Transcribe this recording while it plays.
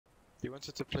You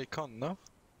wanted to play con, no?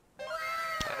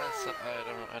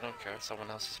 I don't care.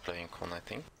 Someone else is playing con, I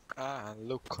think. Ah,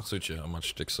 look. Suchi, how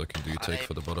much dick sucking do you take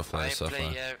for the butterfly of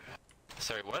Sapphire?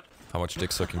 Sorry, what? How much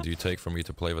dick sucking do you take for me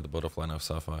to play with the butterfly of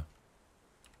Sapphire?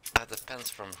 That depends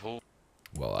from who.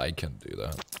 Well, I can do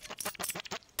that.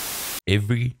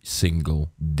 Every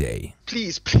single day.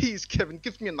 Please, please, Kevin,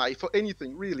 give me a knife or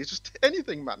anything, really. Just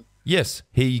anything, man. Yes,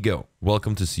 here you go.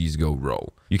 Welcome to CSGO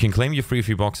Roll. You can claim your free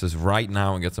boxes right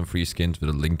now and get some free skins with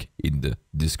a link in the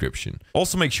description.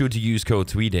 Also make sure to use code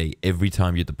Mrtweeday every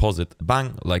time you deposit.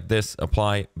 Bang, like this,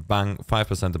 apply, bang,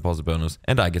 5% deposit bonus,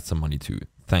 and I get some money too.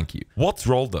 Thank you. What's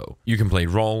Roll though? You can play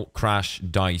Roll, Crash,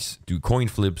 Dice, do coin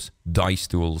flips, dice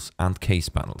duels, and case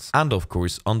panels. And of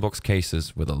course, unbox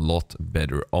cases with a lot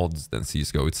better odds than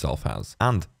CSGO itself has.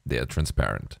 And they are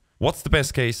transparent. What's the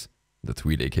best case? The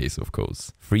Mrtweeday case, of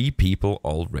course. 3 people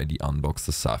already unboxed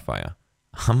the Sapphire.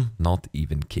 I'm not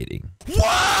even kidding.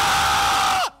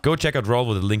 What? Go check out Roll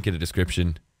with a link in the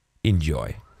description.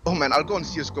 Enjoy. Oh man, I'll go on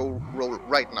CSGO Roll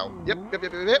right now. Yep.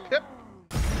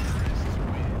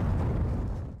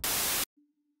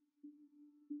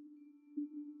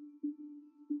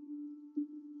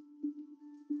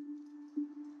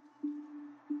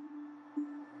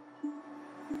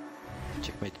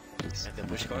 Checkmate, please. And the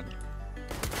push card.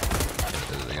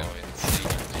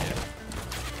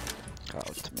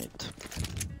 Out mid.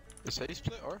 Is Ace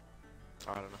play or?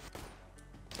 I don't know.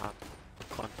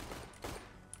 Con.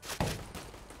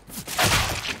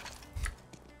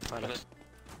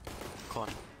 Con.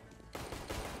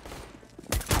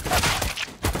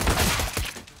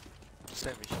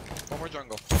 Savage. One more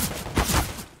jungle.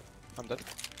 I'm dead.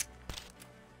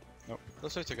 No.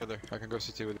 Let's stay together. I can go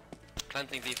CT with you.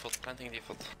 Planting default, planting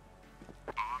default.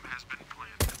 Bomb has been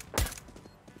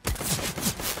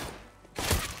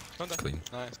planted. Clean.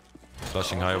 Nice.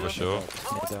 Flashing high over shore.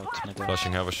 Mid out.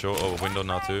 Flashing high over shore. Over window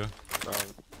now too.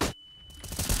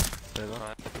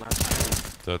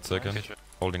 Third second. Okay, sure.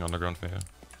 Holding underground for you.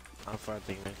 I'm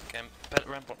fighting me. Can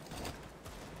ramp on.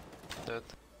 Dead.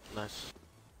 Nice.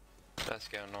 Let's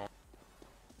go now.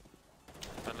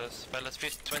 Fellas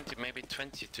 50, 20, maybe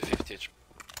 20 to 50 HP.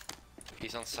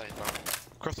 He's on side now.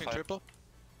 Crossing triple.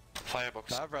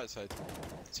 Firebox. I have right side.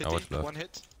 I watch CT, left. 1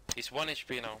 hit. He's 1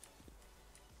 HP now.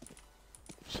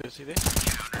 CT.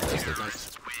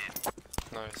 Nice.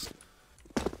 Nice.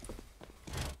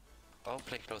 I'll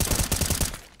play close.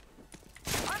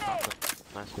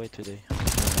 Nice. Wait today.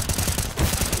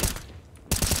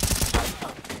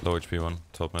 Low HP one.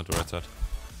 Top mid, right side.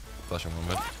 Flashing one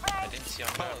mid. I didn't see him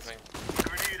moving.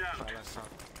 Grenade out.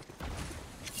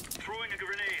 Throwing a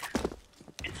grenade.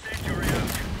 Incendiary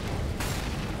out.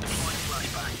 Deploying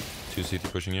flashbang. 2 CT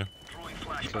pushing you. Throwing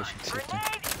flashbang.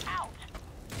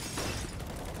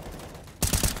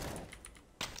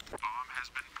 Bomb has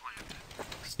been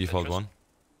planted. Default one.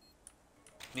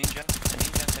 Ninja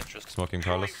and Tetris. Smoking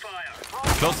Carlos. Fire.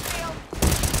 Close.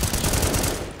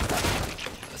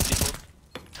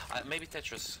 Default. Maybe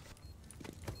Tetris.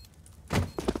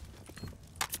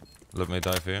 Let me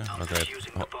dive here. Okay.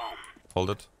 Using the bomb. Hold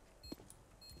it.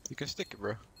 You can stick it,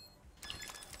 bro.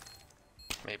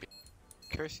 Maybe.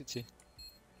 Carry CT.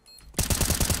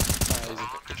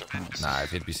 Good job. Nah,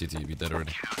 if he'd be CT, he'd be dead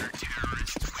already.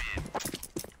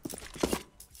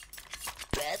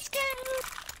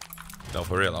 No,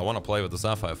 for real, I want to play with the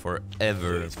Sapphire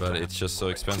forever, but it's just so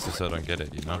expensive so I don't get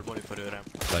it, you know?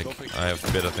 Like, I have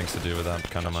better things to do with that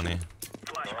kind of money.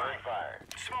 Flashbang.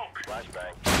 Smoke.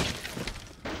 Flashbang.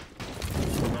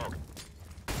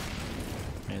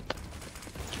 Mid.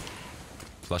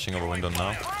 Flashing over window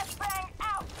now.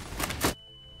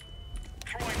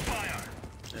 Throwing fire.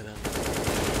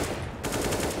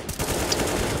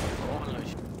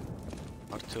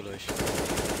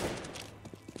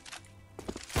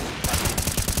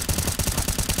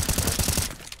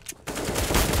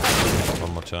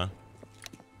 One more chair.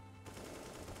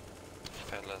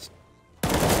 Fellas.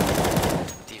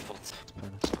 Default.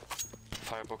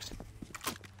 Firebox.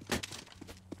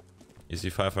 Is he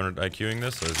 500 IQing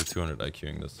this or is he 200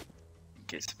 IQing this?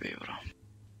 Guess B, bro.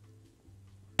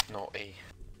 No A.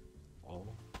 Oh.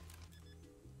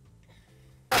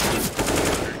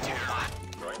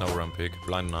 No run pick.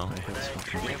 Blind now.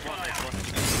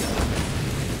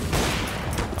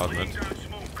 Out mid.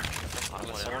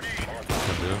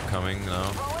 Can do. Coming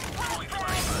now.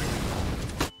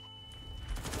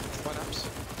 One apps.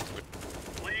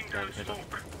 Laying down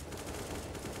smoke.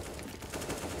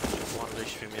 One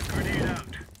leash for me. Grenade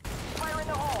out.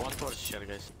 One towards shell,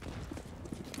 guys.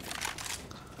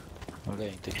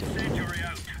 Okay, take it. Incendiary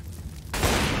out.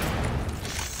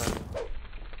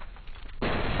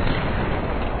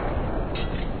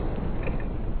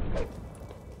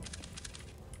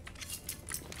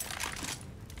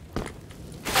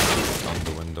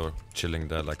 window, chilling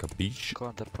there like a beach. Go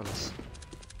on the palace.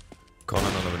 Corner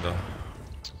on the window.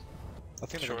 I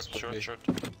think they're Short, gonna split short, B. short.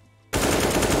 In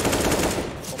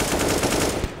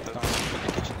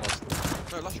the kitchen last.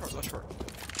 No, last short.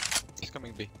 He's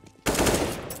coming B.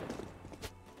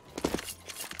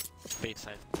 B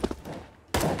side.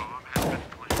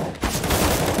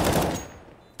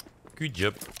 Good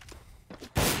job.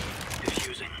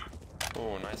 Diffusing.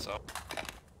 Oh, nice up.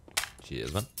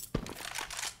 Cheers, man.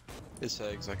 It's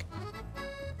exact.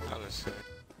 Palace.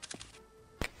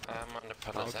 I'm on the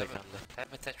palace. I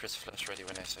have a Tetris flash ready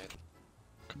when I say it.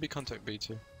 Could be contact B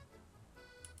too.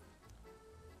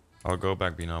 I'll go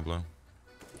back B now, Blue.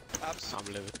 Abs. I'm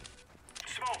living.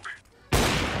 Smoke.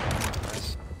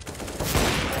 Nice.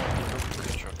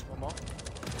 One more.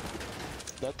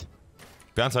 Dead.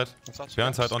 Behind side. That's us.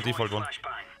 Behind side on Throwing default one.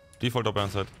 flashbang. Default or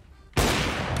behind side.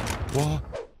 What?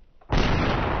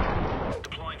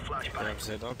 Deploying flashbang. Grab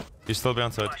Z up. He's still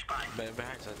behind side. Flashbang.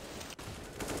 Behind side.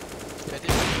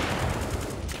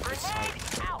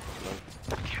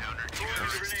 Throwing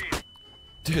grenade.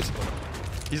 Dude,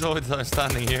 he's always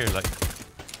standing here like.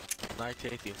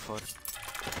 98 in 4.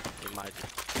 Imagine.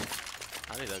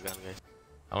 I need a gun, guys.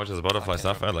 How much is a butterfly Okay,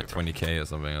 stuff? I had like okay, 20k or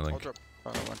something, I I'll think. drop.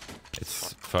 Oh, no, one.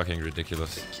 It's fucking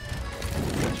ridiculous.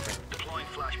 Deploying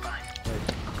flashbang.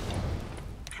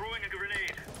 Throwing a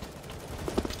grenade.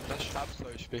 Flash. Abs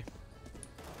low HP.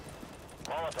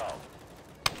 Molotov.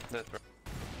 Dead, bro.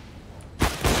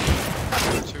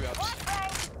 2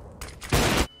 abs.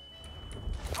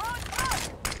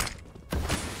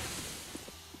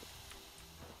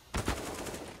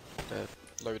 Dead.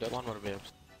 Low dead. One more B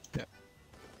ups. Yeah.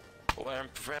 Oh, ramp,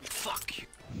 fuck you.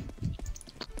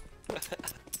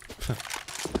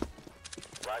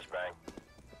 Flashbang.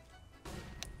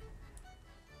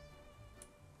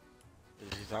 Is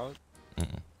he out?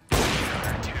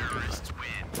 Terrorists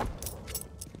win.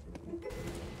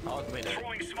 Out mid.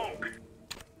 Throwing smoke.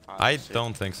 I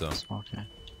don't think so. Okay.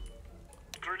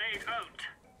 Grenade out.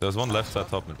 There's one left side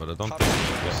top mid, but I don't think.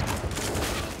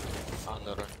 Yeah.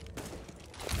 Under.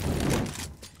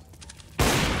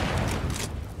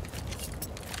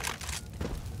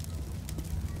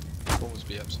 Almost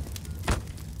B abs.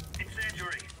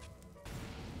 Incendiary.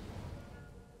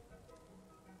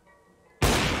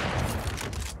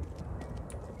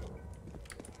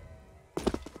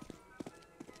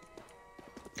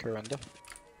 Corrender.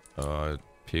 I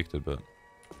peeked it, but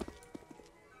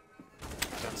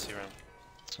Don't see ramp.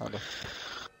 Under.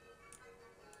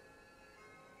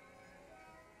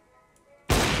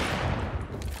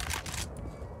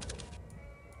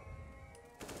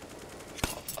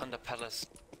 On the palace.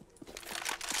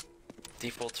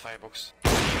 Default firebox.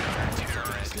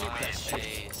 Nice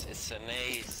ace. It's an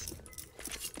ace.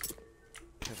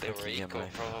 They were eco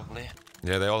probably.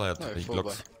 yeah, they all had No, the full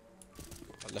looks.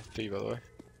 I left B by the way.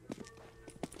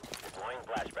 Deploying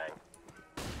flashbang.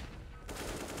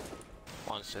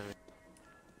 170.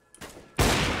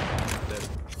 Dead.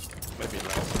 Maybe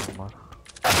last.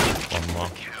 One more.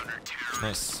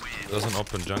 Nice. There's an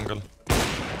open jungle.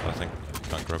 I think you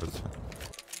can't grab it.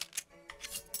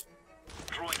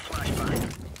 Throwing flashbang.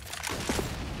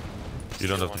 You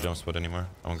don't have to jump spot anymore.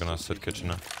 I'm gonna sit kitchen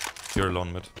now. You're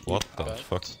alone mid. What the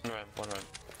fuck? One ramp.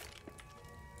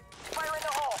 Fire in the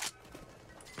hole.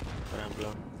 Ramp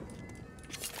blown.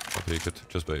 I'll peek it.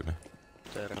 Just bait me.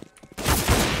 There ramp.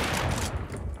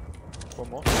 One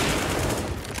more.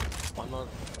 One more.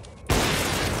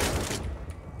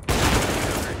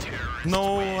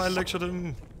 No, I lectured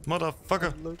him.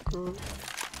 Motherfucker.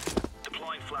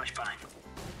 Deploying flashbang.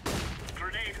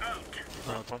 Grenade out.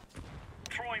 Ramp one.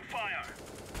 Throwing fire.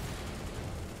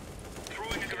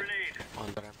 Throwing a grenade.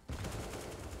 On the ramp.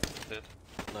 Dead.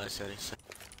 Nice ace.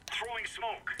 Throwing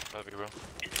smoke. Love you, bro.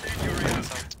 Incendiary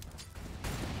out.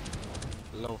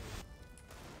 Low.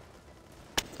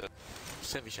 Dead.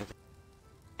 7.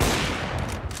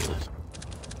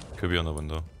 Could be on the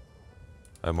window.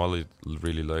 I'm only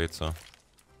really late, so.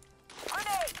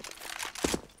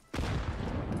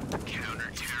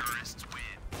 Counter-terrorists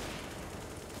win.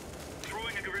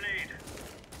 Throwing a grenade.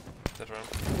 Dead ramp.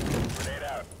 Grenade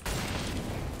out.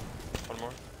 One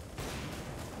more.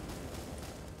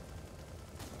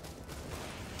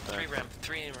 3 ramp.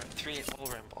 3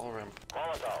 all ramp.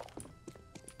 Molotov.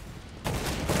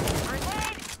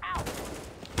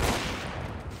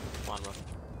 One more.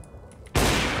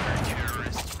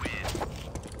 Counter-terrorists win.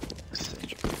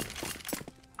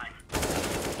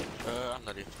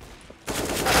 Under you.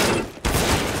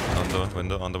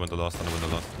 On the window last.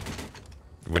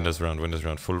 Windows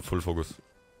round. Full focus.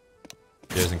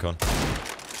 Yeah, he's in con.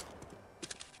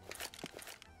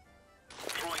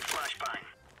 Throwing flashbang.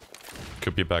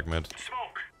 Could be back mid.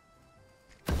 Smoke.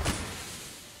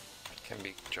 Can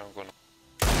be jungle.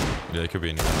 Yeah, it could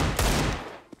be in here.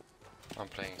 I'm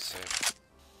playing safe.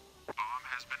 Bomb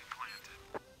has been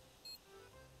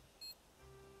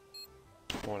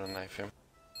planted. Wanna knife him?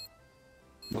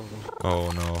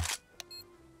 Oh no.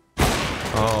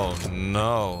 Oh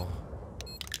no.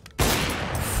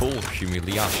 Full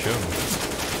humiliation.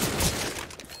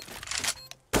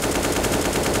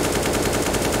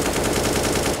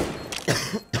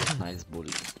 Nice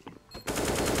bully.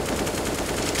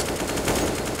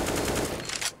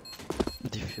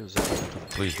 Diffuser.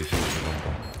 Please defuse the bomb.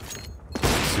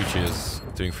 Suchi is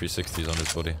doing 360s on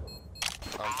his body.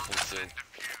 I'm full safe.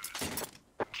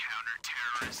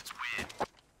 Counter-terrorists win.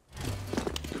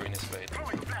 Green is fade.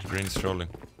 Green's trolling.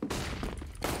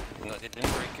 No, they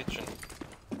didn't break kitchen.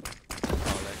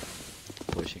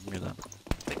 Pushing me down.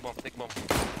 Big bomb, big bomb.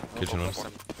 Kitchen one.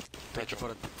 Kitchen for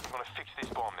it. I'm gonna fix this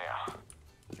bomb now.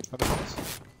 Underpass.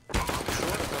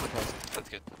 Short, underpass. That's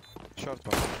good. Short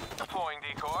pass. Deploying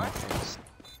decoy.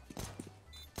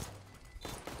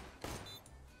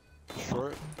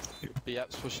 Short. Yeah,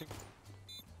 pushing.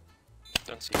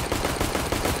 Don't see it.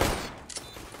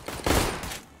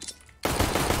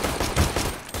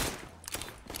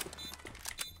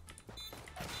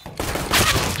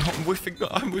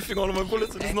 I'm whiffing all of my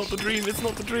bullets and it's not the dream, it's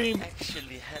not the dream!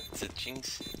 Actually had to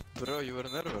jinx it. Bro, you were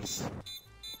nervous.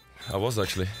 I was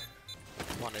actually.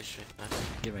 One issue. Nice.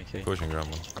 Give me key. Pushing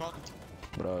grandma. Con.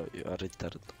 Bro, you are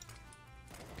retarded.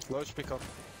 Low pick up.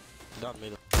 Down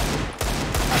middle. The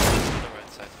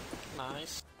right side.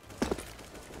 Nice.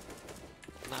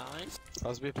 Nice.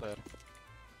 As B player.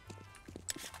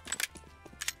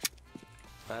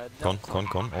 Con.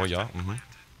 Oh yeah,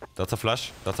 That's a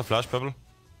flash, Pebble.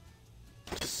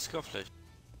 Just go flash.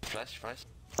 Flash, flash.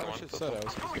 Oh shit, sorry, I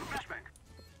was Throwing flashbang.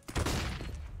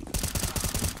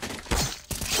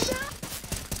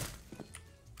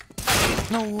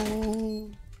 No!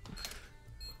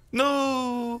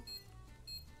 No!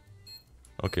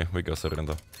 Okay, we go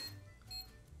surrender.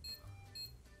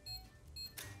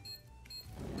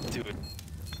 Do it.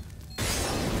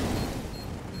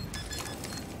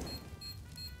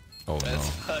 Oh That's no.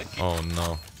 fucking. Oh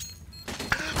no.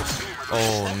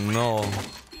 Oh no.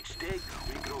 Each day,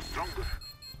 we grow stronger.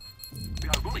 We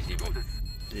are going to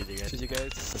do this. GG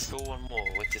guys. Let's go one more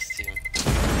with this team.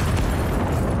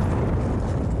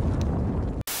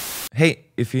 Hey,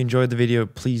 if you enjoyed the video,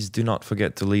 please do not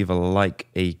forget to leave a like,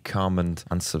 a comment,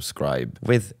 and subscribe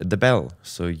with the bell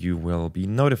so you will be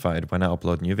notified when I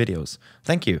upload new videos.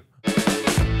 Thank you.